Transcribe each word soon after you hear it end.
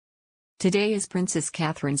Today is Princess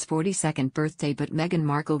Catherine's 42nd birthday, but Meghan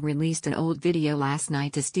Markle released an old video last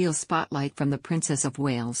night to steal spotlight from the Princess of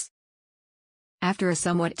Wales. After a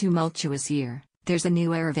somewhat tumultuous year, there's a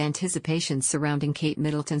new air of anticipation surrounding Kate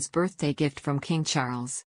Middleton's birthday gift from King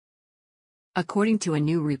Charles. According to a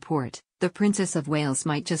new report, the Princess of Wales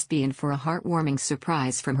might just be in for a heartwarming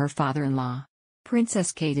surprise from her father-in-law.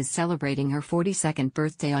 Princess Kate is celebrating her 42nd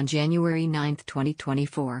birthday on January 9,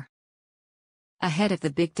 2024. Ahead of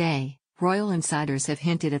the big day, royal insiders have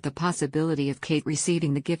hinted at the possibility of Kate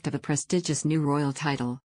receiving the gift of a prestigious new royal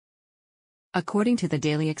title. According to the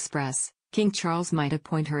Daily Express, King Charles might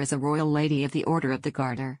appoint her as a Royal Lady of the Order of the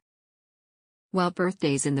Garter. While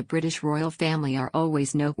birthdays in the British royal family are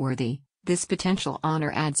always noteworthy, this potential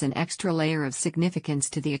honor adds an extra layer of significance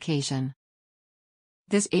to the occasion.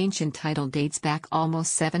 This ancient title dates back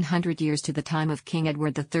almost 700 years to the time of King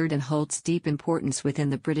Edward III and holds deep importance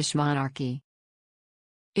within the British monarchy.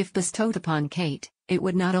 If bestowed upon Kate, it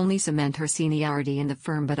would not only cement her seniority in the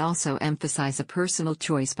firm but also emphasize a personal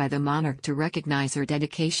choice by the monarch to recognize her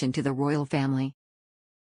dedication to the royal family.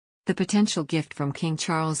 The potential gift from King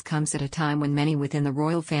Charles comes at a time when many within the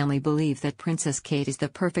royal family believe that Princess Kate is the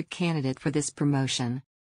perfect candidate for this promotion.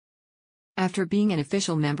 After being an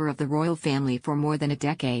official member of the royal family for more than a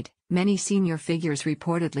decade, many senior figures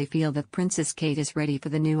reportedly feel that Princess Kate is ready for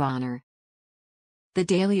the new honor. The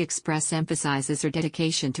Daily Express emphasizes her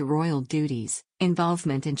dedication to royal duties,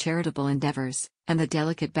 involvement in charitable endeavors, and the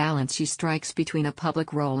delicate balance she strikes between a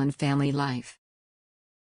public role and family life.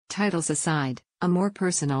 Titles aside, a more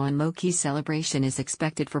personal and low-key celebration is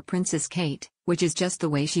expected for Princess Kate, which is just the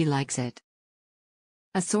way she likes it.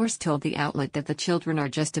 A source told the outlet that the children are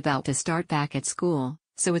just about to start back at school,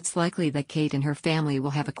 so it's likely that Kate and her family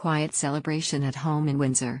will have a quiet celebration at home in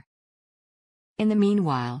Windsor. In the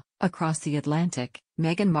meanwhile, across the Atlantic,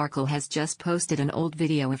 Meghan Markle has just posted an old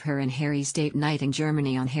video of her and Harry's date night in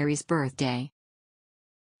Germany on Harry's birthday.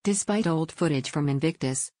 Despite old footage from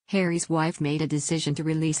Invictus, Harry's wife made a decision to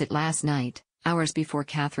release it last night, hours before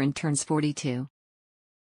Catherine turns 42.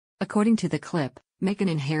 According to the clip, Meghan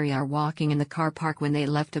and Harry are walking in the car park when they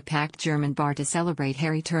left a packed German bar to celebrate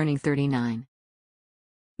Harry turning 39.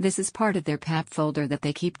 This is part of their pap folder that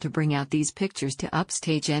they keep to bring out these pictures to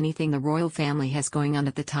upstage anything the royal family has going on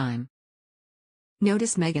at the time.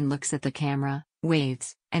 Notice Meghan looks at the camera,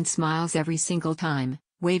 waves, and smiles every single time,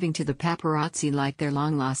 waving to the paparazzi like they're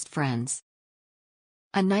long-lost friends.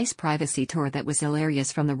 A nice privacy tour that was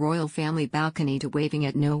hilarious, from the royal family balcony to waving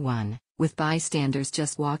at no one, with bystanders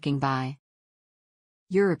just walking by.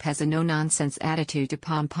 Europe has a no-nonsense attitude to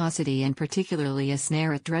pomposity and particularly a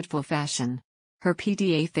snare at dreadful fashion. Her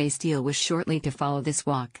PDA face deal was shortly to follow this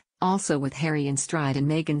walk, also with Harry in stride and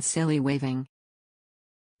Meghan's silly waving.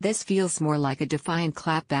 This feels more like a defiant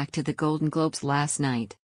clapback to the Golden Globes last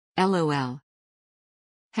night. LOL.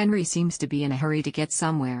 Henry seems to be in a hurry to get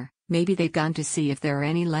somewhere. Maybe they've gone to see if there are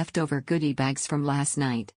any leftover goodie bags from last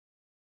night.